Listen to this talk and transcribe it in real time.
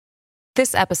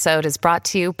This episode is brought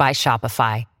to you by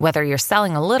Shopify. Whether you're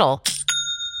selling a little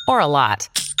or a lot,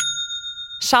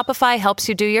 Shopify helps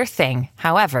you do your thing,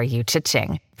 however you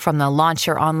cha-ching. From the launch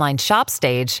your online shop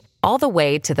stage, all the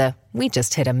way to the we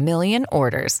just hit 1 million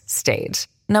orders stage.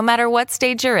 No matter what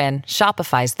stage you're in,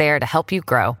 Shopify's there to help you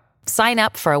grow. Sign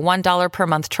up for a $1 per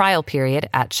month trial period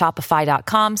at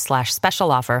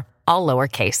shopify.com/special offer, all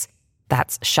lowercase.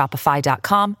 That's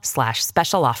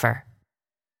shopify.com/special offer.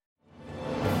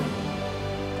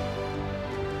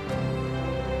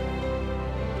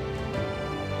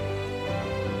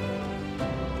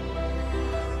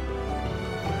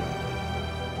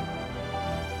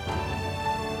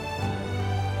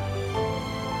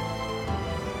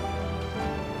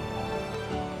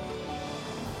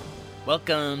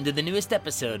 Welcome to the newest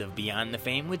episode of Beyond the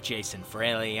Fame with Jason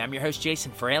Fraley. I'm your host,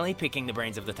 Jason Fraley, picking the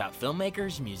brains of the top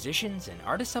filmmakers, musicians, and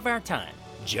artists of our time.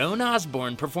 Joan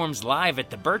Osborne performs live at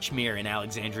the Birchmere in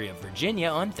Alexandria, Virginia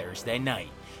on Thursday night.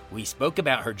 We spoke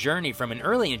about her journey from an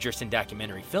early interest in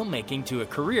documentary filmmaking to a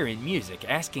career in music,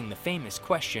 asking the famous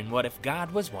question, what if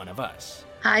God was one of us?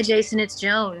 Hi, Jason. It's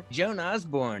Joan. Joan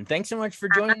Osborne, thanks so much for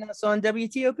joining us on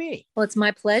WTOP. Well, it's my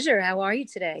pleasure. How are you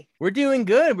today? We're doing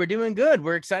good.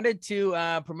 We're excited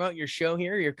to promote your show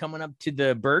here. You're coming up to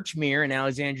the Birchmere in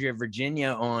Alexandria, Virginia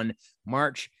on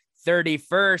March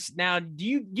 31st. Now,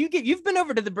 you've been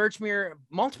over to the Birchmere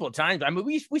multiple times. I mean,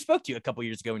 we spoke to you a couple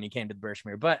years ago when you came to the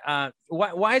Birchmere, but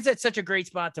why is that such a great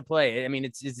spot to play? I mean,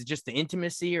 is it just the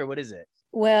intimacy or what is it?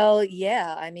 Well,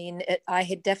 yeah, I mean, I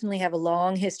definitely have a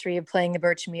long history of playing the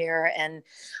Birchmere, and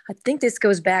I think this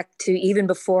goes back to even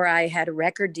before I had a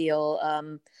record deal.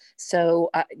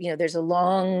 There's a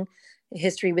long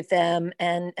history with them,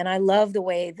 and I love the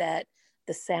way that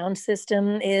the sound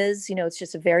system is. It's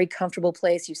just a very comfortable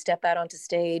place. You step out onto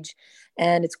stage,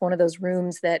 and it's one of those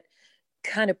rooms that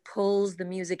kind of pulls the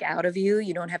music out of you.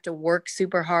 You don't have to work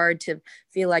super hard to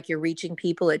feel like you're reaching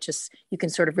people. You can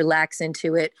sort of relax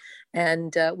into it.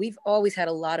 And we've always had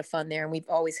a lot of fun there, and we've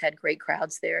always had great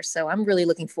crowds there. So I'm really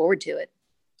looking forward to it.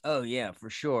 Oh yeah, for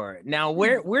sure. Now,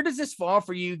 where does this fall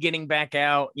for you getting back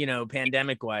out,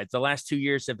 pandemic wise? The last 2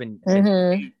 years have been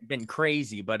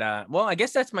crazy, but I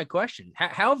guess that's my question.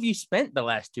 How have you spent the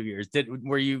last 2 years?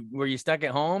 Were you stuck at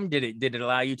home? Did it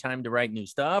allow you time to write new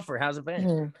stuff, or how's it been?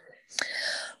 Mm-hmm.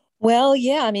 Well,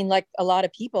 yeah, I mean, like a lot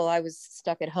of people, I was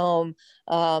stuck at home,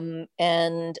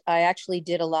 and I actually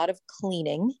did a lot of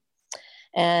cleaning,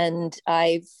 and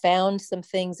I found some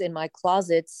things in my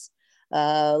closets,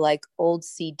 like old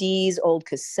CDs, old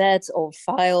cassettes, old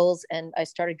files, and I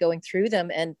started going through them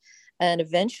and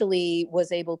eventually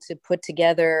was able to put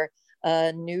together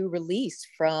a new release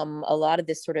from a lot of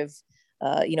this sort of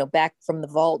back from the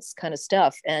vaults kind of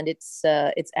stuff. And it's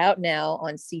out now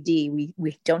on CD. We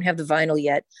don't have the vinyl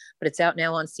yet, but it's out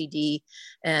now on CD,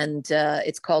 and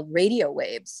it's called Radio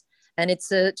Waves. And it's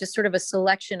just sort of a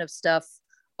selection of stuff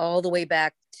all the way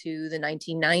back to the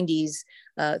 1990s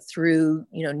through,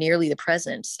 nearly the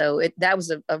present. So that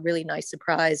was a really nice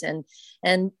surprise. And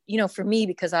for me,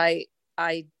 because I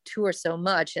tour so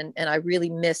much and I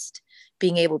really missed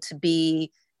being able to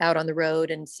be out on the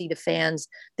road and see the fans.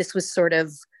 This was sort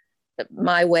of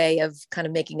my way of kind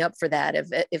of making up for that.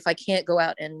 If I can't go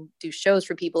out and do shows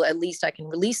for people, at least I can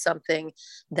release something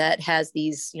that has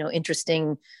these,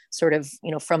 interesting sort of,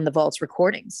 from the vaults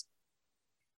recordings.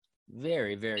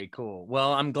 Very, very cool.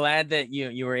 Well, I'm glad that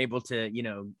you were able to,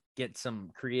 get some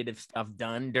creative stuff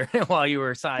done while you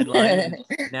were sidelined.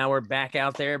 Now we're back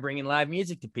out there bringing live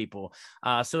music to people.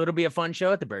 So it'll be a fun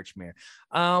show at the Birchmere.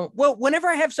 Well, whenever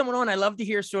I have someone on, I love to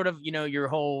hear sort of, your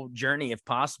whole journey if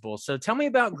possible. So tell me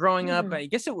about growing up. I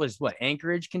guess it was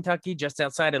Anchorage, Kentucky, just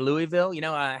outside of Louisville.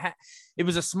 It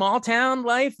was a small town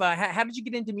life. How did you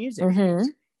get into music? Mm-hmm.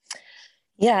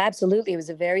 Yeah, absolutely. It was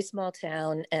a very small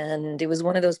town, and it was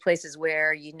one of those places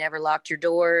where you never locked your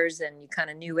doors and you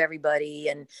kind of knew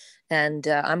everybody. And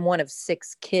I'm one of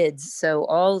 6 kids. So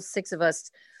all 6 of us,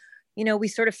 we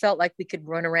sort of felt like we could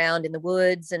run around in the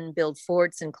woods and build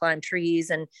forts and climb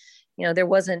trees. And, there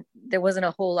wasn't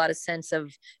a whole lot of sense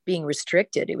of being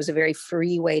restricted. It was a very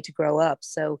free way to grow up.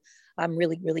 So I'm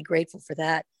really, really grateful for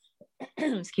that.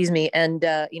 Excuse me. And,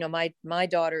 my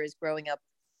daughter is growing up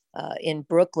in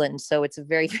Brooklyn. So it's a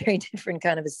very, very different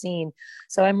kind of a scene.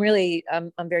 So I'm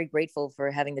very grateful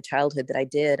for having the childhood that I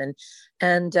did.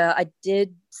 And I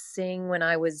did sing when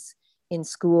I was in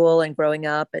school and growing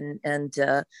up, and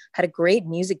had a great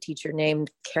music teacher named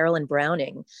Carolyn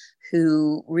Browning,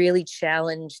 who really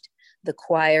challenged the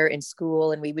choir in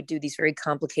school, and we would do these very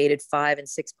complicated 5 and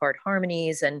 6 part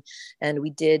harmonies, and we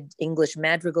did English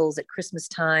madrigals at Christmas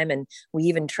time, and we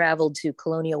even traveled to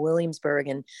Colonial Williamsburg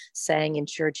and sang in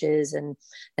churches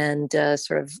and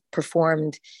sort of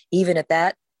performed even at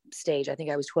that stage. I think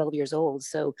I was 12 years old.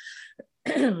 So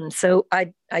so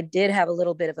I did have a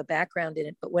little bit of a background in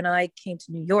it, but when I came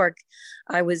to New York,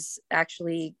 I was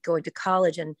actually going to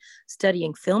college and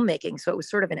studying filmmaking. So it was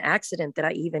sort of an accident that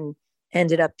I even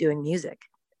ended up doing music.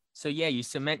 So yeah, you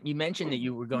mentioned that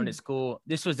you were going to school.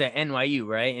 This was at NYU,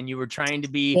 right? And you were trying to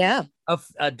be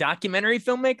a documentary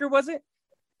filmmaker, was it?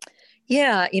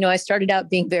 Yeah, I started out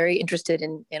being very interested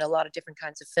in a lot of different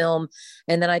kinds of film,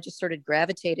 and then I just sort of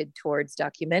gravitated towards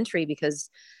documentary because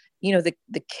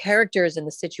the characters and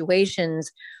the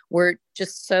situations were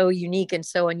just so unique and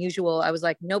so unusual. I was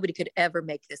like, nobody could ever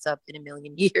make this up in a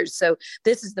million years. So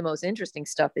this is the most interesting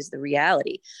stuff, is the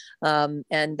reality.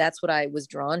 And that's what I was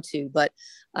drawn to. But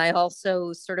I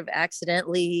also sort of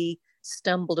accidentally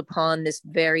stumbled upon this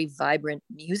very vibrant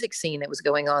music scene that was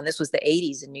going on. This was the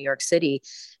 80s in New York City.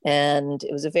 And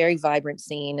it was a very vibrant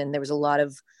scene. And there was a lot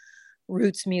of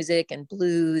roots music and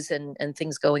blues and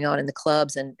things going on in the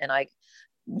clubs. And I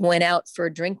went out for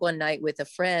a drink one night with a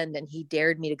friend, and he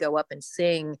dared me to go up and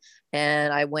sing,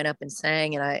 and I went up and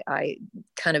sang, and I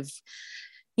kind of,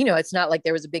 it's not like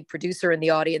there was a big producer in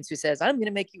the audience who says, I'm going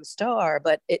to make you a star,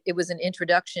 but it was an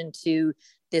introduction to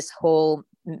this whole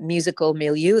musical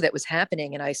milieu that was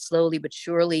happening, and I slowly but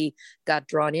surely got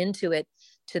drawn into it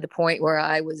to the point where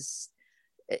I was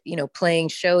playing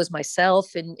shows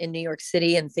myself in New York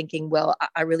City and thinking, well,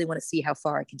 I really want to see how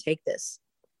far I can take this.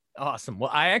 Awesome. Well,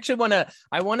 I actually want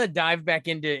to dive back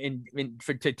into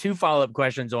to 2 follow-up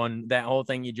questions on that whole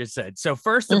thing you just said. So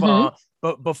first of all,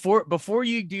 but before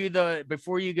you go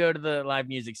to the live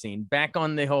music scene, back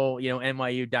on the whole,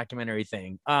 NYU documentary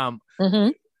thing.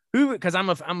 Who, because I'm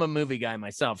a movie guy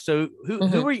myself. So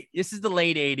who are you? This is the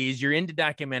late 80s. You're into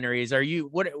documentaries.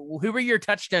 Who were your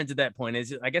touchdowns at that point?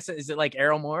 Is it like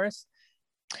Errol Morris?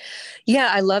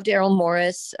 Yeah, I loved Errol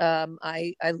Morris.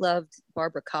 I loved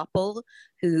Barbara Koppel,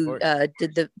 who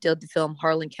did the film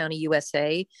Harlan County,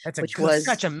 USA, which was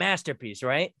such a masterpiece,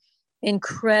 right?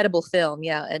 Incredible film,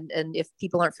 yeah. And if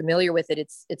people aren't familiar with it,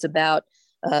 it's about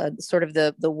sort of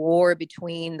the war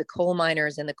between the coal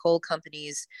miners and the coal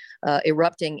companies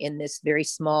erupting in this very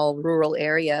small rural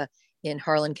area in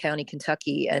Harlan County,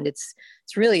 Kentucky. And it's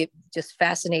really just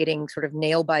fascinating, sort of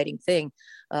nail biting thing.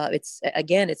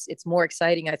 It's more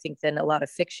exciting, I think, than a lot of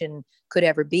fiction could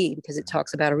ever be, because it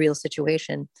talks about a real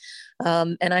situation.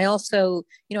 And I also,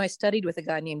 I studied with a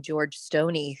guy named George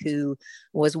Stoney, who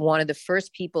was one of the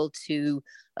first people to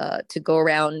go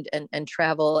around and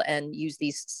travel and use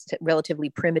these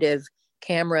relatively primitive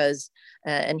cameras,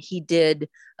 and he did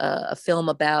a film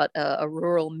about a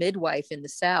rural midwife in the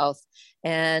South,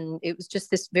 and it was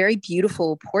just this very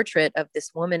beautiful portrait of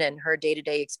this woman and her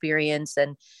day-to-day experience,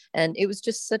 and it was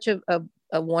just such a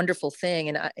wonderful thing,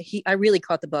 and I really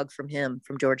caught the bug from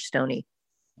George Stoney.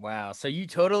 Wow. So you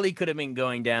totally could have been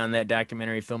going down that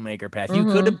documentary filmmaker path. You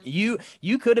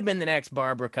could have been the next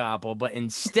Barbara Koppel, but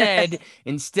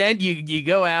instead you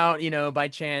go out, by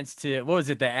chance to, what was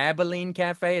it? The Abilene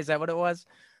Cafe. Is that what it was?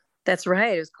 That's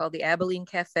right. It was called the Abilene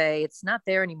Cafe. It's not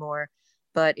there anymore,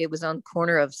 but it was on the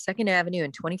corner of 2nd Avenue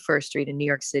and 21st Street in New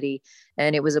York City.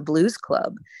 And it was a blues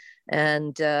club.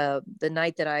 And the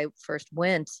night that I first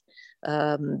went,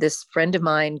 this friend of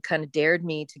mine kind of dared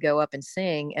me to go up and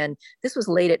sing. And this was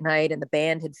late at night, and the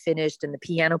band had finished, and the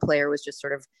piano player was just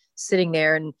sort of sitting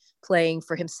there and playing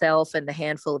for himself and the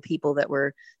handful of people that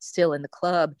were still in the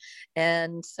club.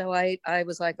 And so I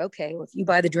was like, okay, well, if you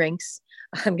buy the drinks,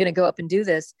 I'm going to go up and do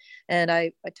this. And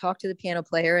I talked to the piano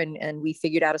player, and we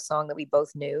figured out a song that we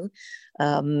both knew.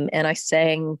 And I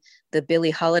sang the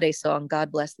Billie Holiday song,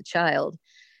 God Bless the Child.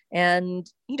 And,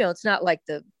 it's not like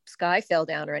the sky fell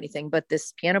down or anything, but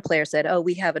this piano player said, oh,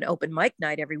 we have an open mic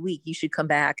night every week. You should come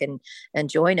back and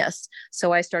join us.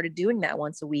 So I started doing that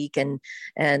once a week and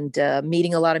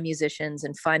meeting a lot of musicians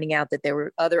and finding out that there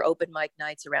were other open mic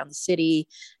nights around the city.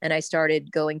 And I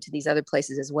started going to these other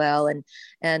places as well.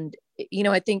 And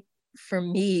I think for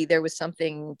me, there was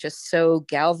something just so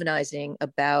galvanizing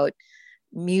about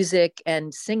music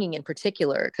and singing in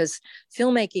particular, because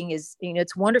filmmaking is,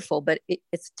 it's wonderful, but it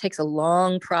takes a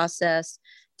long process,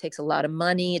 it takes a lot of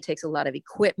money, it takes a lot of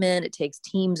equipment, it takes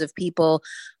teams of people,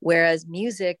 whereas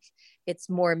music, it's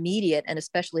more immediate. And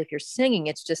especially if you're singing,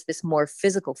 it's just this more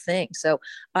physical thing. So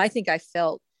I think I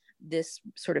felt this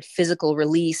sort of physical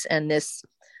release and this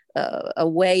a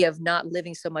way of not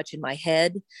living so much in my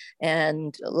head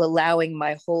and allowing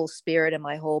my whole spirit and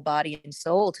my whole body and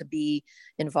soul to be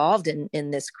involved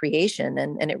in this creation.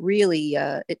 And it really,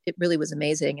 it really was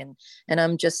amazing. And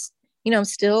I'm just, I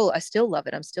still love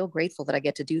it. I'm still grateful that I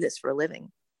get to do this for a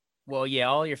living. Well, yeah,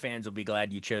 all your fans will be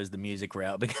glad you chose the music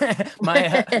route because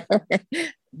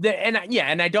and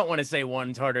I don't want to say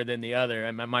one's harder than the other.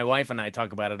 I mean, my wife and I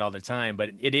talk about it all the time,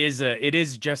 but it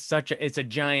is just it's a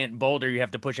giant boulder you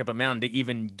have to push up a mountain to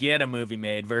even get a movie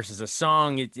made versus a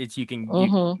song. It's you can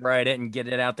write it and get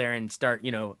it out there and start,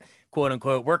 quote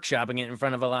unquote, workshopping it in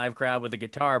front of a live crowd with a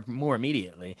guitar more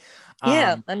immediately.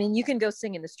 Yeah. I mean, you can go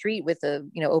sing in the street with a,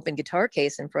 open guitar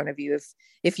case in front of you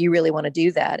if you really want to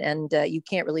do that. And you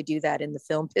can't really do that in the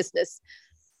film business.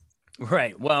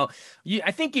 Right. Well,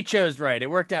 I think you chose right. It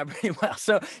worked out pretty well.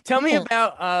 So tell me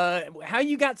about how'd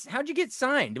you get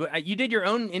signed? You did your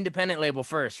own independent label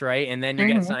first, right? And then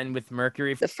you got signed with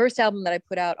Mercury. The first album that I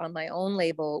put out on my own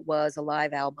label was a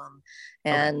live album.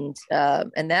 And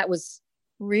that was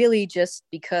really just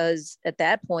because at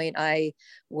that point I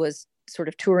was sort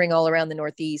of touring all around the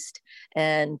Northeast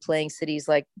and playing cities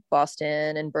like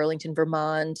Boston and Burlington,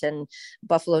 Vermont and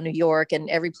Buffalo, New York. And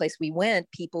every place we went,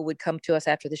 people would come to us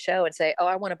after the show and say, "Oh,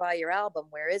 I want to buy your album.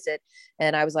 Where is it?"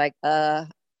 And I was like, I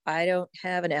don't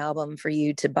have an album for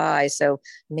you to buy. So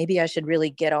maybe I should really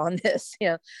get on this.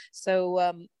 So,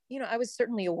 I was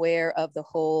certainly aware of the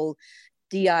whole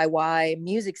DIY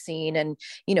music scene, and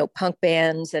punk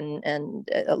bands and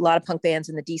a lot of punk bands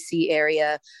in the DC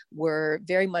area were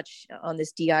very much on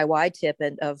this DIY tip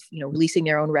and of releasing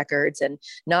their own records and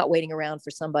not waiting around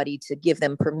for somebody to give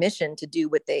them permission to do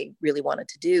what they really wanted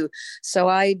to do. So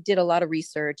I did a lot of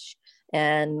research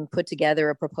and put together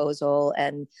a proposal,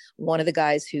 and one of the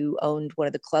guys who owned one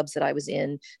of the clubs that I was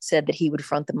in said that he would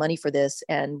front the money for this,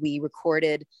 and we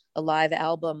recorded a live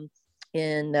album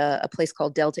in a place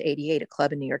called Delta 88, a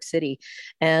club in New York City.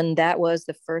 And that was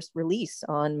the first release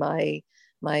on my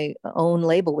own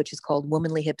label, which is called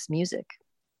Womanly Hips Music.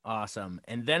 Awesome.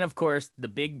 And then, of course, the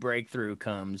big breakthrough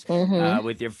comes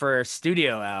with your first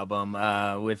studio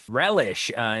album with Relish.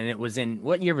 And it was in,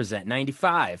 what year was that?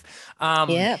 95.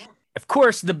 Yeah. Of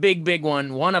course, the big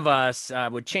one of us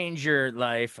would change your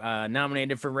life,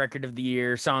 nominated for Record of the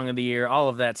Year, Song of the Year, all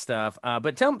of that stuff.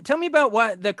 But tell me about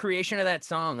what the creation of that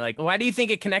song, like, why do you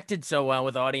think it connected so well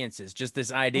with audiences? Just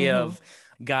this idea of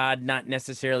God not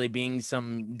necessarily being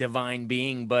some divine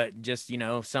being, but just,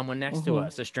 someone next to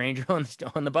us, a stranger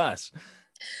on the bus.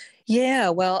 Yeah,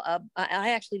 well,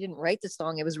 I actually didn't write the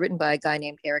song. It was written by a guy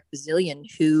named Eric Bazillion,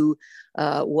 who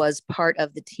was part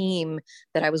of the team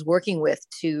that I was working with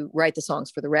to write the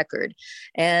songs for the record.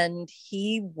 And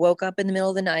he woke up in the middle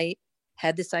of the night,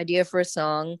 had this idea for a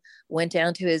song, went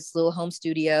down to his little home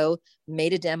studio,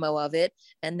 made a demo of it,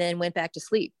 and then went back to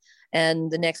sleep.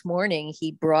 And the next morning,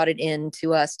 he brought it in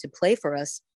to us to play for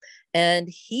us. And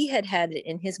he had it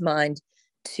in his mind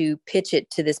to pitch it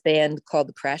to this band called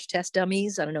the Crash Test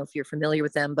Dummies. I don't know if you're familiar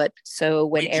with them, but so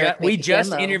when we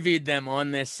just interviewed them on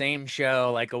this same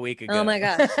show like a week ago. Oh my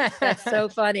gosh, that's so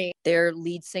funny. Their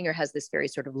lead singer has this very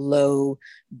sort of low,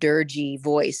 dirgy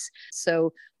voice.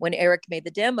 So when Eric made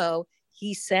the demo,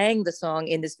 he sang the song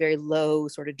in this very low,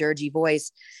 sort of dirgy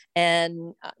voice.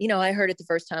 And, I heard it the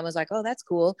first time. I was like, oh, that's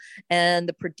cool. And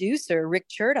the producer, Rick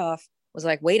Chertoff, was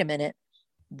like, wait a minute,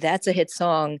 that's a hit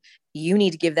song. You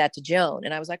need to give that to Joan.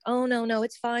 And I was like, oh, no,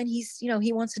 it's fine. He's,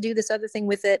 he wants to do this other thing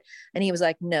with it. And he was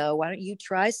like, no, why don't you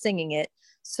try singing it?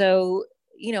 So,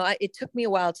 it took me a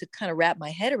while to kind of wrap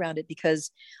my head around it, because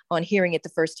on hearing it the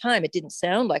first time, it didn't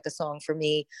sound like a song for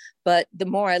me. But the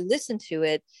more I listened to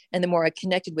it and the more I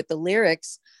connected with the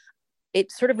lyrics,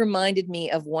 it sort of reminded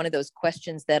me of one of those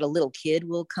questions that a little kid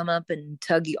will come up and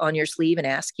tug you on your sleeve and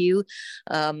ask you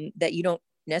that you don't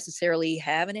necessarily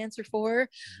have an answer for.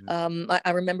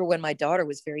 I remember when my daughter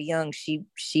was very young,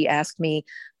 she asked me,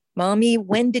 "Mommy,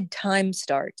 when did time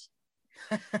start?"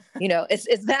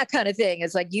 It's that kind of thing.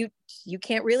 It's like you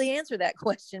can't really answer that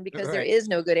question because there is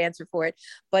no good answer for it,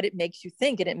 but it makes you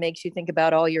think, and it makes you think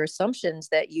about all your assumptions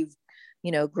that you've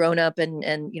grown up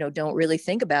and don't really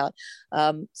think about.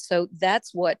 So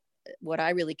that's what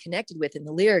I really connected with in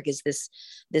the lyric, is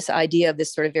this idea of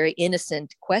this sort of very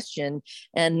innocent question.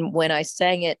 And when I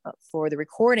sang it for the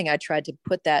recording, I tried to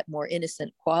put that more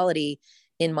innocent quality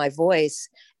in my voice.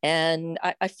 And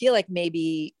I feel like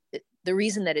maybe the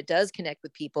reason that it does connect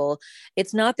with people,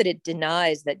 it's not that it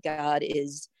denies that God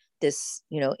is this,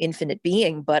 infinite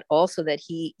being, but also that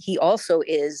he also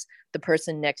is the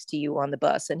person next to you on the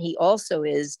bus. And he also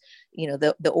is,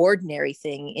 the ordinary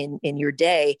thing in your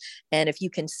day. And if you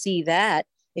can see that,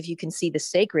 if you can see the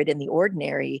sacred in the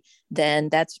ordinary, then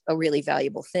that's a really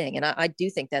valuable thing. And I do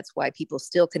think that's why people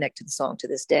still connect to the song to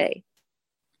this day.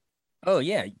 Oh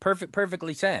yeah,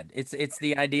 perfectly said. It's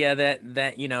the idea that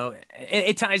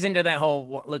it ties into that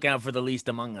whole look out for the least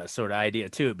among us sort of idea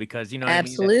too, because you know what I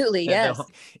mean. Absolutely, yes.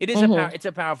 It is it's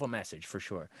a powerful message for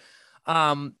sure.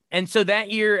 And so that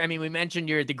year, I mean, we mentioned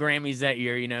you're at the Grammys that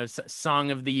year,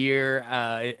 Song of the Year.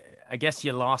 I guess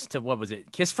you lost to, what was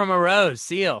it? Kiss from a Rose,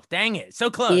 Seal. Dang it. So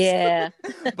close. Yeah.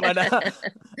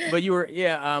 but you were,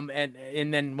 yeah.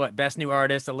 And then what? Best New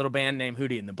Artist, a little band named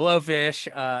Hootie and the Blowfish.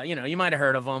 You might have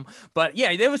heard of them, but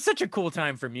yeah, it was such a cool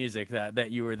time for music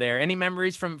that you were there. Any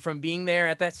memories from being there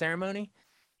at that ceremony?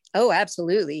 Oh,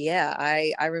 absolutely. Yeah.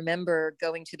 I remember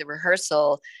going to the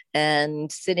rehearsal and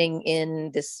sitting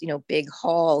in this, big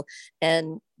hall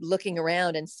and looking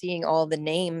around and seeing all the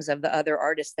names of the other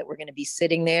artists that were going to be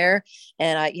sitting there.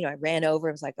 And I ran over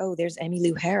and was like, oh, there's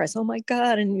Emmylou Harris. Oh my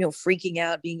God. And, freaking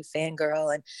out, being a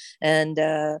fangirl and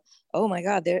oh my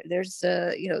God, there's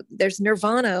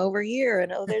Nirvana over here.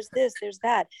 And, oh, there's this, there's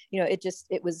that,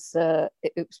 it was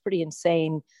pretty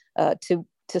insane to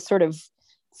sort of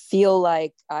feel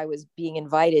like I was being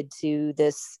invited to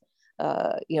this,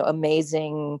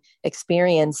 amazing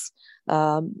experience,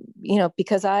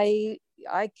 because I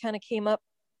kind of came up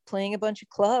playing a bunch of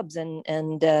clubs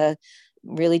and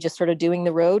really just sort of doing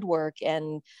the road work.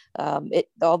 And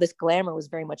all this glamour was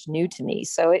very much new to me.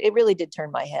 So it really did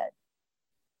turn my head.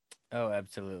 Oh,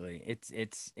 absolutely.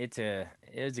 It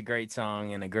was a great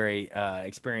song and a great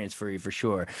experience for you for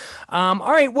sure. All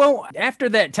right. Well, after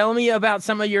that, tell me about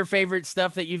some of your favorite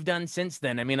stuff that you've done since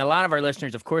then. I mean, a lot of our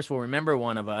listeners, of course, will remember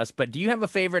One of Us, but do you have a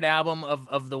favorite album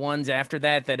of the ones after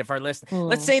that if our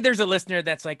let's say there's a listener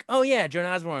that's like, oh yeah, Joan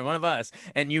Osborne, One of Us,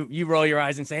 and you roll your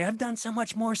eyes and say, I've done so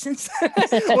much more since then.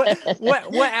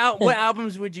 what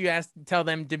albums would you tell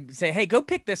them to say, hey, go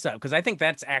pick this up? Because I think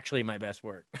that's actually my best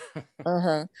work.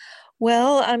 Uh-huh.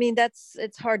 Well, I mean,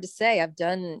 it's hard to say. I've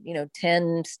done,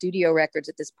 10 studio records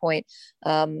at this point.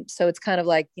 So it's kind of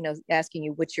like, asking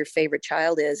you which your favorite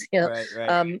child is,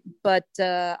 Right. But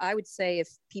I would say if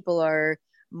people are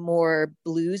more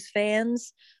blues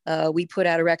fans, we put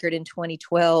out a record in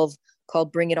 2012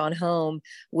 called Bring It On Home,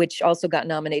 which also got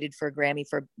nominated for a Grammy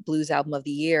for Blues Album of the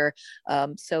Year.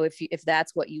 So if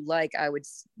that's what you like, I would,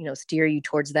 steer you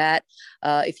towards that.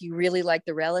 If you really like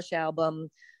the Relish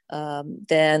album,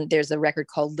 then there's a record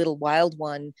called Little Wild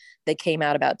One that came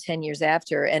out about 10 years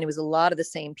after. And it was a lot of the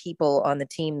same people on the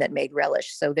team that made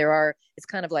Relish. So it's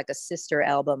kind of like a sister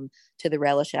album to the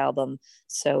Relish album.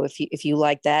 So if you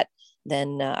like that,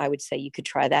 then I would say you could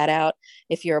try that out.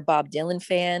 If you're a Bob Dylan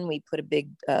fan, we put a big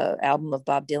album of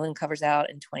Bob Dylan covers out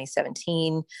in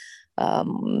 2017.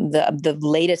 The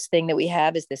latest thing that we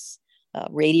have is this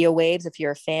Radio Waves. If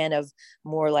you're a fan of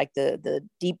more like the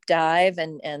deep dive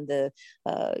and the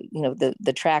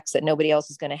tracks that nobody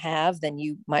else is going to have, then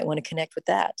you might want to connect with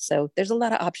that. So there's a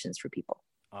lot of options for people.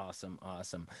 Awesome.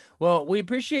 Well, we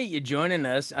appreciate you joining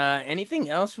us. Anything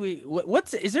else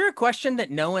is there a question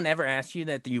that no one ever asked you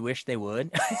that you wish they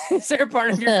would? Is there a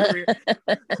part of your career?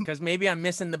 Because maybe I'm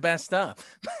missing the best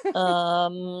stuff.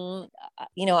 I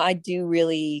do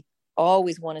really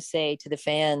always want to say to the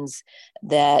fans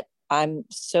that I'm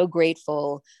so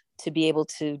grateful to be able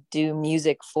to do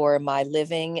music for my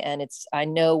living. And I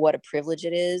know what a privilege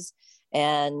it is.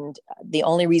 And the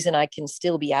only reason I can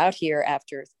still be out here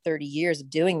after 30 years of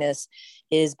doing this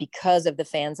is because of the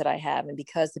fans that I have and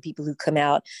because the people who come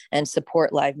out and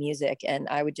support live music. And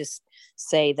I would just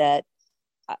say that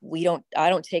I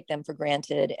don't take them for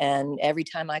granted. And every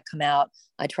time I come out,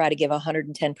 I try to give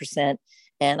 110%.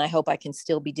 And I hope I can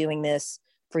still be doing this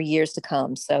for years to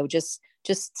come. So just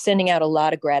sending out a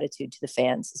lot of gratitude to the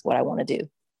fans is what I want to do.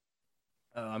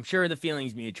 Oh, I'm sure the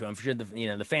feeling's mutual. I'm sure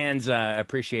the fans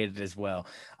appreciate it as well.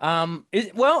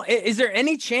 Is there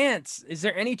any chance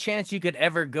you could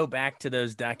ever go back to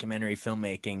those documentary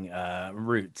filmmaking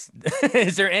roots?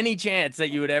 Is there any chance that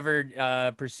you would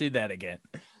ever pursue that again?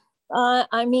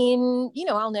 I mean,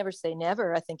 I'll never say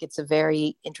never. I think it's a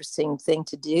very interesting thing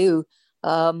to do.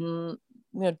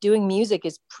 Doing music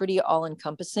is pretty all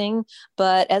encompassing,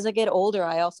 but as I get older,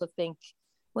 I also think,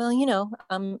 well,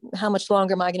 how much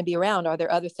longer am I going to be around? Are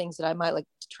there other things that I might like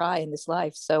to try in this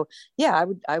life? So yeah,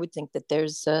 I would think that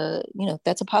there's,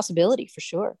 that's a possibility for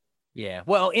sure. Yeah.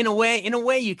 Well, in a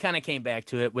way, you kind of came back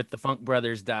to it with the Funk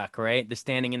Brothers doc, right? The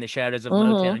Standing in the Shadows of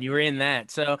Motown. You were in that.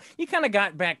 So you kind of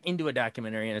got back into a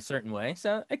documentary in a certain way.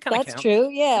 So it kind of counts. That's true.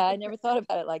 Yeah. I never thought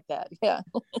about it like that. Yeah.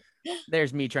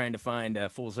 There's me trying to find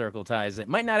full circle ties that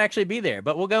might not actually be there,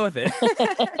 but we'll go with it.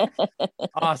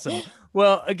 Awesome.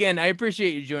 Well, again, I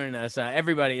appreciate you joining us.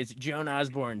 Everybody, it's Joan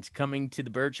Osborne's coming to the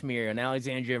Birchmere in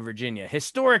Alexandria, Virginia.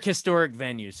 Historic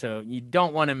venue, so you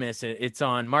don't want to miss it. It's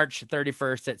on March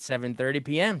 31st at 7:30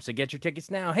 p.m., so get your tickets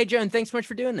now. Hey, Joan, thanks so much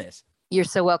for doing this. You're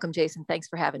so welcome, Jason. Thanks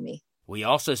for having me. We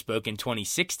also spoke in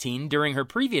 2016 during her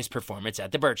previous performance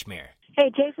at the Birchmere. Hey,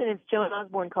 Jason, it's Joan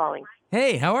Osborne calling.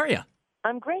 Hey, how are you?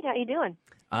 I'm great. How you doing?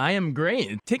 I am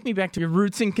great. Take me back to your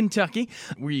roots in Kentucky.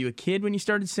 Were you a kid when you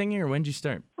started singing, or when did you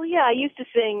start? Well, yeah, I used to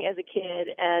sing as a kid,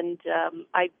 and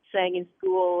I sang in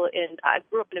school, and I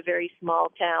grew up in a very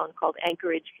small town called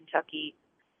Anchorage, Kentucky.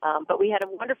 But we had a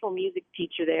wonderful music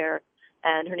teacher there,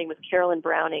 and her name was Carolyn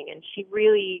Browning, and she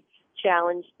really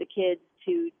challenged the kids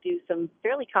to do some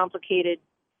fairly complicated,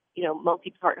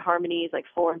 multi-part harmonies, like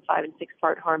 4 and 5 and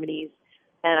 6-part harmonies.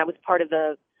 And I was part of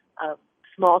a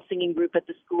small singing group at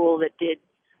the school that did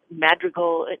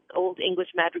old English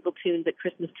madrigal tunes at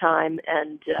Christmas time.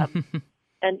 And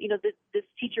this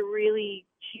teacher really,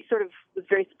 she sort of was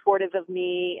very supportive of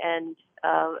me and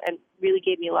really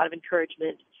gave me a lot of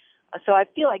encouragement. So I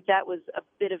feel like that was a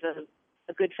bit of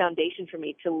a good foundation for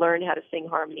me to learn how to sing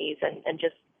harmonies and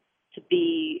just to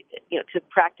be, to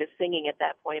practice singing at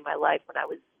that point in my life when I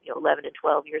was 11 and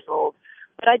 12 years old.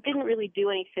 But I didn't really do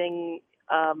anything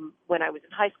when I was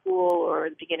in high school or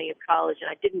the beginning of college, and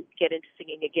I didn't get into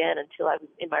singing again until I was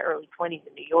in my early 20s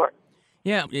in New York.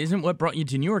 Yeah, isn't what brought you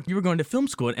to New York? You were going to film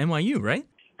school at NYU, right?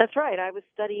 That's right. I was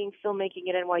studying filmmaking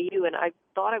at NYU, and I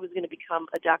thought I was going to become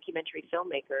a documentary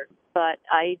filmmaker, but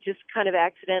I just kind of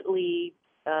accidentally,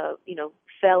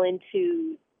 fell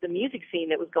into the music scene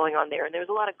that was going on there, and there was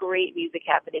a lot of great music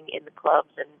happening in the clubs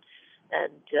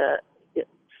and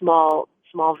small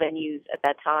venues at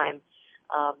that time.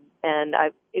 And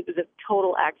it was a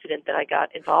total accident that I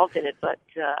got involved in it, but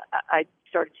I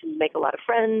started to make a lot of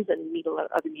friends and meet a lot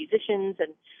of other musicians,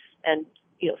 and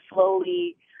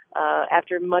slowly,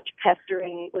 after much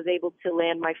pestering, was able to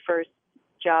land my first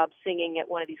job singing at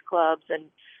one of these clubs, and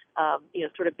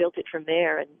sort of built it from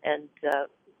there, and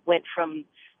went from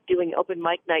doing open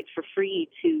mic nights for free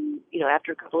to,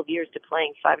 after a couple of years, to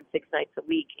playing 5 and 6 nights a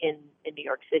week in New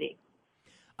York City.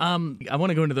 I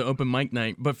want to go into the open mic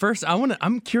night, but first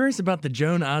I'm curious about the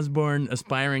Joan Osborne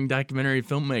aspiring documentary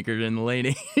filmmaker in the late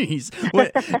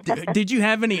 80s. Did you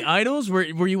have any idols?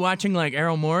 Were you watching like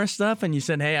Errol Morris stuff and you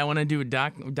said, hey, I want to do a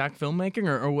doc filmmaking,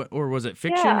 or was it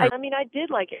fiction? Yeah, I did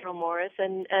like Errol Morris,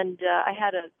 and I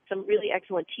had some really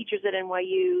excellent teachers at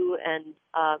NYU, and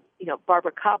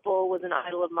Barbara Koppel was an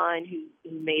idol of mine who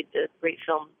made the great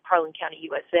film Harlan County,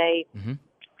 USA. Mm-hmm.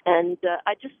 And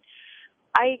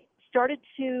I started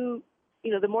to,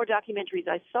 the more documentaries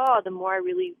I saw, the more I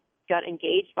really got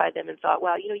engaged by them and thought,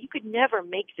 wow, you could never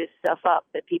make this stuff up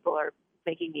that people are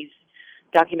making these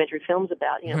documentary films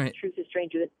about. Right. Truth is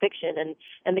stranger than fiction,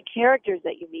 and the characters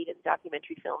that you meet in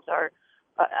documentary films are,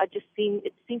 it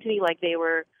seemed to me like they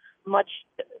were much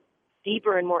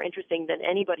deeper and more interesting than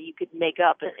anybody you could make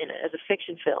up as a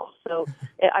fiction film. So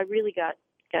I really got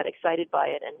excited by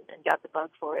it and got the bug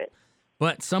for it.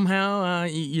 But somehow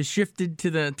you shifted to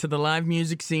the live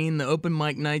music scene, the open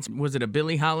mic nights. Was it a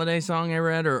Billie Holiday song I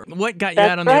read, or what got you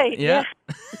out on right, the? Yeah.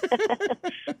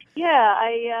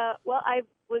 Yeah. I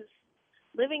was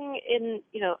living in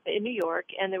New York,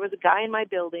 and there was a guy in my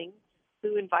building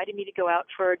who invited me to go out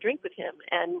for a drink with him,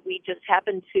 and we just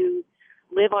happened to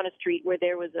live on a street where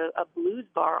there was a blues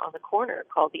bar on the corner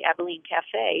called the Abilene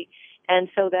Cafe, and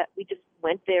so that we just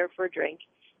went there for a drink.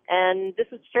 And this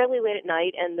was fairly late at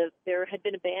night, and there had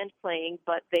been a band playing,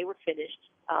 but they were finished.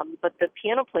 But the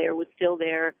piano player was still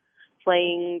there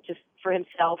playing just for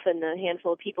himself and the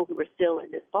handful of people who were still in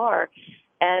this bar.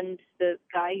 And the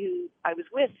guy who I was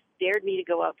with dared me to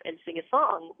go up and sing a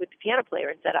song with the piano player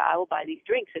and said, I will buy these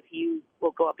drinks if you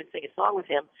will go up and sing a song with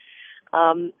him.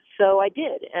 So I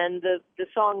did. And the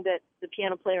song that the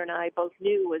piano player and I both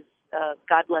knew was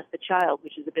God Bless the Child,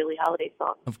 which is a Billie Holiday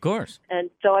song. Of course. And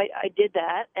so I did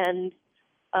that, and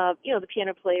the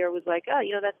piano player was like, oh,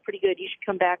 that's pretty good. You should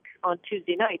come back on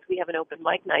Tuesday nights. We have an open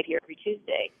mic night here every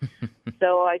Tuesday.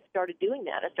 So I started doing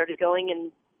that. I started going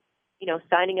and,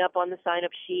 signing up on the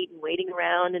sign-up sheet and waiting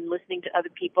around and listening to other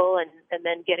people, and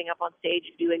then getting up on stage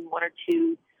and doing 1 or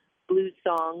 2 blues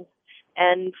songs.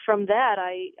 And from that,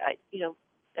 I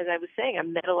as I was saying, I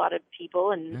met a lot of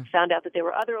people and found out that there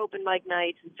were other open mic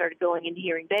nights, and started going and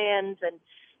hearing bands,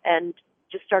 and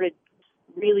just started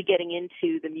really getting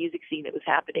into the music scene that was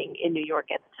happening in New York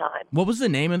at the time. What was the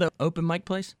name of the open mic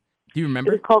place? Do you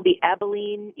remember? It was called the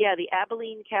Abilene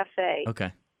Cafe.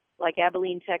 Okay. like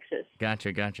Abilene, Texas.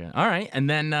 Gotcha. All right. And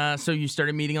then, so you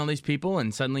started meeting all these people,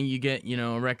 and suddenly you get,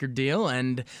 a record deal,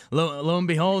 and lo and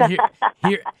behold,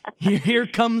 here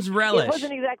comes Relish. It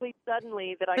wasn't exactly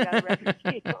suddenly that I got a record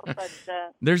deal, but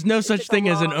there's no such thing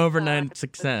as an overnight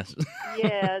success.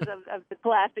 Yeah, of the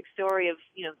classic story of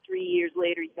 3 years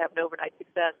later you have an overnight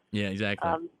success. Yeah, exactly.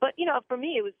 But for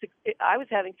me, I was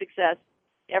having success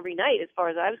every night as far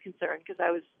as I was concerned, because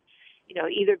I was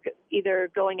either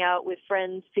going out with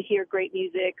friends to hear great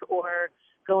music, or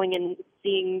going and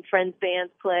seeing friends'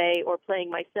 bands play, or playing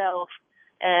myself,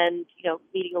 and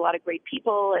meeting a lot of great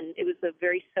people. And it was a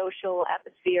very social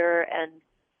atmosphere, and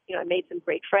I made some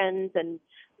great friends. And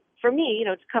for me,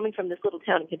 it's coming from this little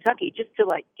town in Kentucky, just to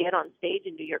like get on stage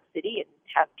in New York City and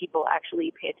have people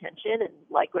actually pay attention and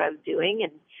like what I was doing,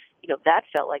 and that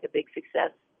felt like a big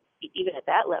success even at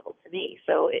that level to me.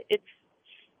 So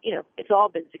it's all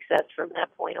been success from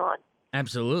that point on.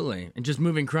 Absolutely. And just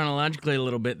moving chronologically a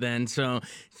little bit then. So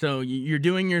you're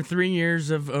doing your 3 years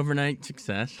of overnight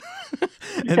success.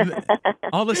 And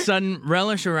all of a sudden,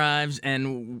 Relish arrives,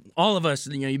 and all of us,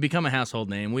 you become a household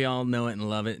name. We all know it and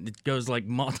love it. It goes like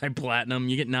multi-platinum.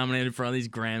 You get nominated for all these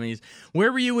Grammys.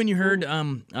 Where were you when you heard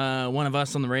one of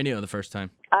us on the radio the first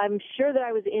time? I'm sure that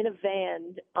I was in a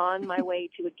van on my way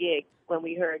to a gig when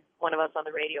we heard one of us on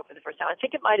the radio for the first time. I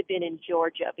think it might have been in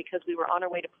Georgia, because we were on our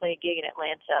way to play a gig in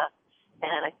Atlanta.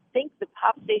 And I think the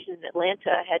pop station in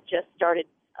Atlanta had just started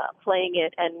playing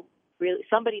it, and really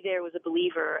somebody there was a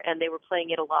believer, and they were playing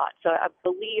it a lot. So I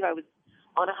believe I was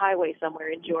on a highway somewhere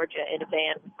in Georgia in a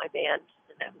van with my band,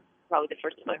 and that was probably the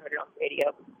first time I heard it on the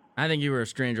radio. I think you were a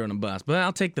stranger on a bus, but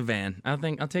I'll take the van. I'll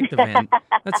take the van.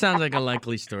 That sounds like a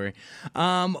likely story.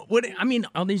 All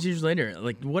these years later,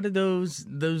 like, what do those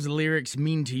lyrics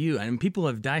mean to you? I mean, people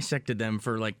have dissected them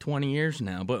for like 20 years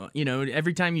now, but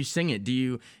every time you sing it, do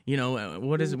you,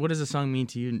 what does a song mean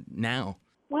to you now?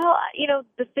 Well,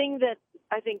 the thing that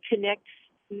I think connects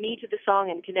me to the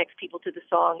song and connects people to the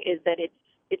song is that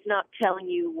it's not telling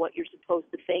you what you're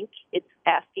supposed to think. It's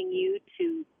asking you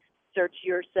to search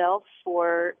yourself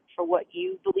for what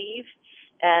you believe.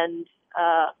 And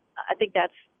I think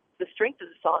that's the strength of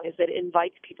the song, is that it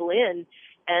invites people in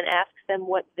and asks them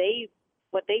what they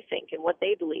think and what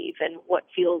they believe and what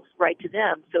feels right to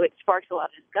them. So it sparks a lot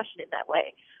of discussion in that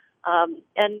way.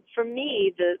 And for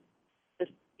me, the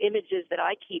images that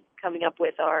I keep coming up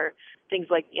with are things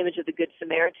like the image of the Good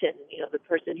Samaritan, the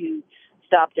person who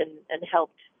stopped and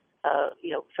helped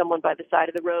someone by the side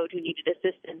of the road who needed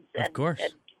assistance. Of course.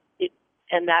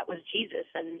 And that was Jesus,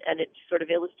 and it sort of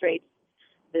illustrates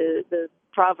the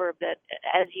proverb that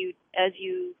as you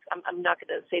I'm not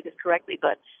going to say this correctly,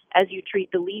 but as you treat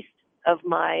the least of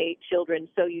my children,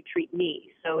 so you treat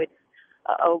me. So it's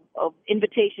a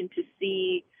invitation to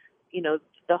see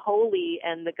the holy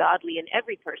and the godly in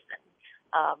every person,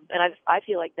 and I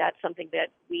feel like that's something that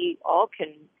we all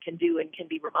can do and can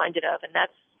be reminded of, and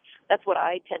that's what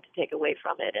I tend to take away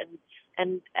from it.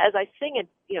 And as I sing it,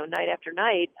 night after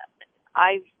night,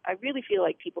 I really feel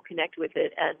like people connect with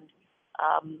it, and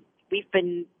we've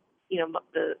been,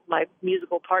 my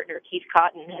musical partner Keith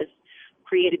Cotton has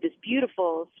created this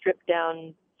beautiful stripped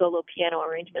down solo piano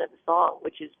arrangement of the song,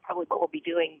 which is probably what we'll be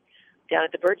doing down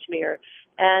at the Birchmere,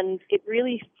 and it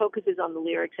really focuses on the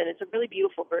lyrics, and it's a really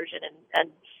beautiful version,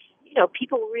 and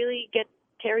people really get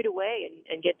carried away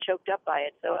and get choked up by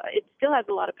it. So it still has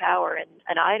a lot of power,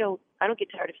 and I don't get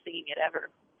tired of singing it ever.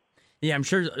 Yeah, I'm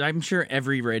sure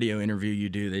every radio interview you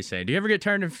do, they say, "Do you ever get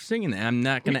tired of singing that?"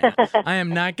 I am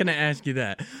not gonna ask you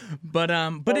that. But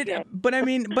okay. I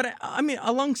mean,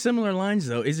 along similar lines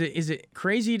though, is it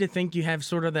crazy to think you have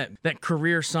sort of that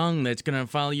career song that's gonna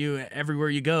follow you everywhere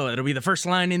you go? It'll be the first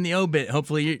line in the obit,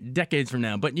 hopefully decades from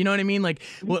now. But you know what I mean? Like,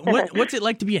 what's it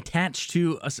like to be attached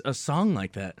to a song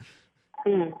like that?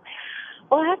 Well,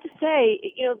 I have to say,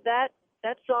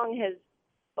 that song has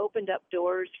opened up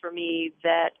doors for me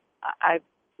that I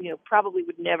probably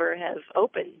would never have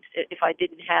opened if I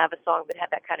didn't have a song that had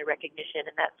that kind of recognition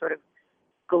and that sort of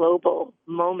global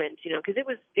moment, because it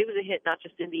was a hit not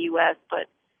just in the U.S. but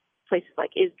places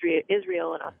like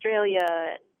Israel and Australia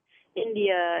and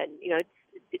India, and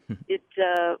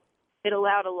it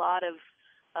allowed a lot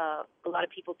of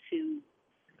people to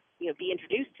be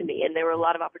introduced to me, and there were a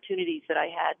lot of opportunities that I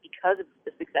had because of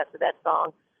the success of that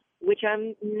song, which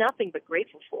I'm nothing but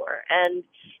grateful for. And,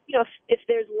 if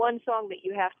there's one song that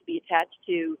you have to be attached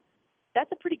to,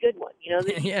 that's a pretty good one.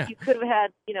 Yeah. You could have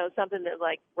had, something that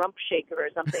like Rump Shaker or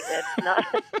something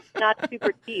that's not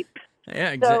super deep.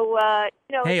 Yeah, exactly. So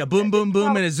Hey, a boom, boom,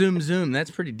 boom, and a zoom, zoom.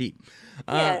 That's pretty deep.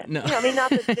 Yeah, no. I mean,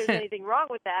 not that there's anything wrong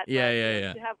with that. Yeah, but,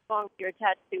 yeah. To have a song you're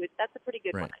attached to it, that's a pretty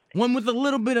good one. Right. I think. One with a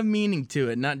little bit of meaning to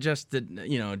it, not just a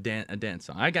dance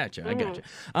song. I got you.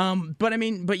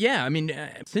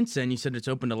 Since then, you said it's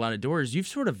opened a lot of doors. You've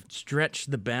sort of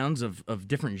stretched the bounds of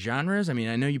different genres. I mean,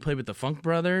 I know you played with the Funk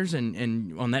Brothers,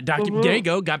 and on that there you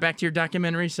go, got back to your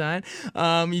documentary side.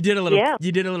 You did a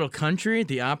little country at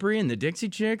the Opry and the Dixie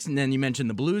Chicks, and then you mentioned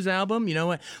the blues album. You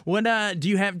know what do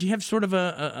you have sort of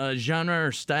a genre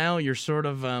or style you're sort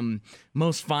of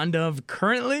most fond of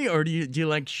currently, or do you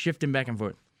like shifting back and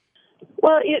forth?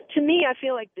 Well, to me, I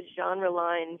feel like the genre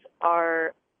lines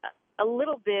are a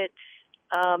little bit,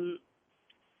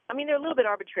 they're a little bit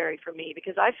arbitrary for me,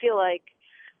 because I feel like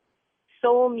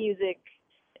soul music,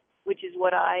 which is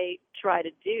what I try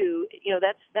to do,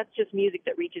 that's just music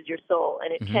that reaches your soul,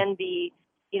 and it can be,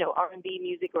 R&B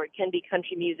music, or it can be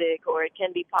country music, or it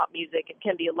can be pop music. It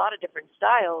can be a lot of different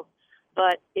styles,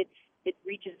 but it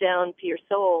reaches down to your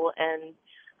soul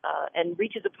and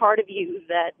reaches a part of you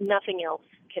that nothing else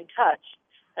can touch.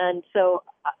 And so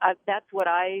that's what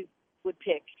I would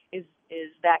pick is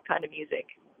that kind of music,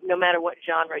 no matter what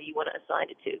genre you want to assign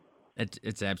it to.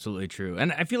 It's absolutely true,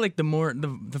 and I feel like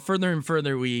the further and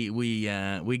further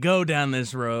we go down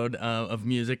this road of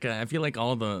music, I feel like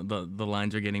all the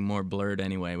lines are getting more blurred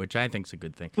anyway, which I think is a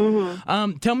good thing.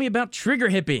 Tell me about Trigger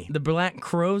Hippie, the Black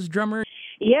Crowes drummer.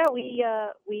 Yeah,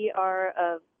 we are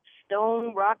a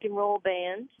stone rock and roll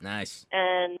band. Nice,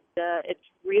 and it's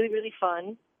really, really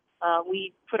fun.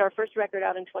 We put our first record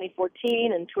out in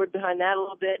 2014 and toured behind that a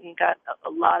little bit and got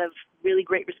a lot of really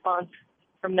great response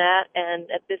from that. And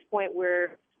at this point,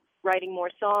 we're writing more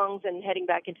songs and heading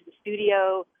back into the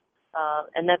studio.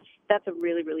 And that's a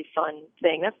really, really fun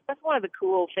thing. That's one of the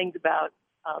cool things about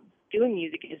doing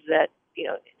music is that,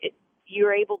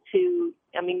 you're able to,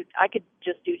 I could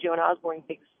just do Joan Osborne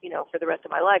things, for the rest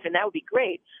of my life, and that would be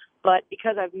great. But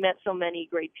because I've met so many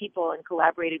great people and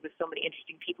collaborated with so many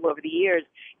interesting people over the years,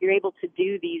 you're able to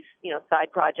do these, side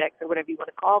projects or whatever you want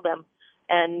to call them,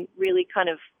 and really kind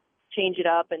of change it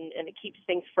up, and it keeps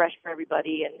things fresh for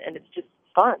everybody, and it's just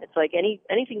fun. It's like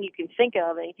anything you can think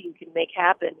of, anything you can make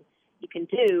happen, you can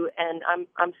do. And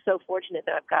I'm so fortunate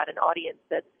that I've got an audience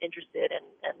that's interested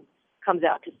and comes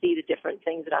out to see the different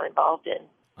things that I'm involved in.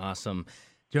 Awesome.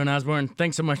 Joan Osborne,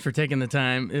 thanks so much for taking the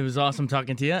time. It was awesome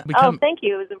talking to you. Thank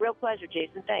you. It was a real pleasure,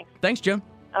 Jason. Thanks. Thanks, Joan.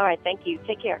 All right, thank you.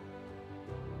 Take care.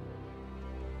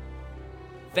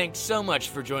 Thanks so much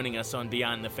for joining us on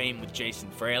Beyond the Fame with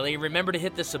Jason Fraley. Remember to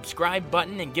hit the subscribe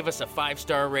button and give us a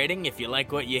 5-star rating if you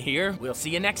like what you hear. We'll see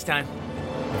you next time.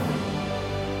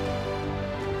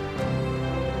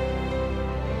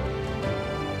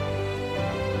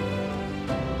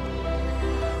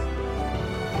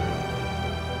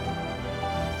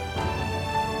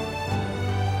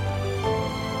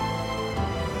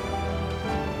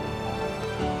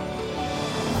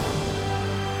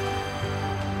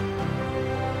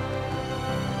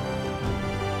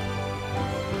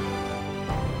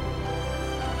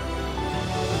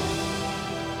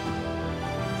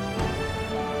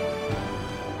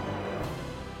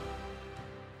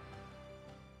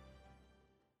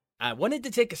 I wanted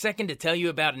to take a second to tell you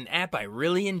about an app I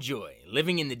really enjoy.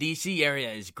 Living in the DC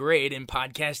area is great, and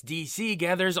Podcast DC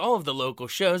gathers all of the local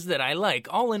shows that I like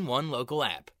all in one local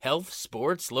app. Health,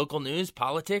 sports, local news,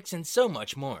 politics, and so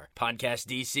much more. Podcast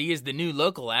DC is the new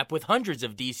local app with hundreds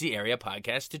of DC area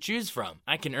podcasts to choose from.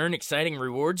 I can earn exciting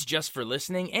rewards just for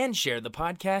listening and share the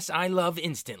podcasts I love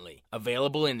instantly.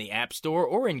 Available in the App Store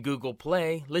or in Google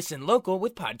Play, listen local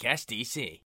with Podcast DC.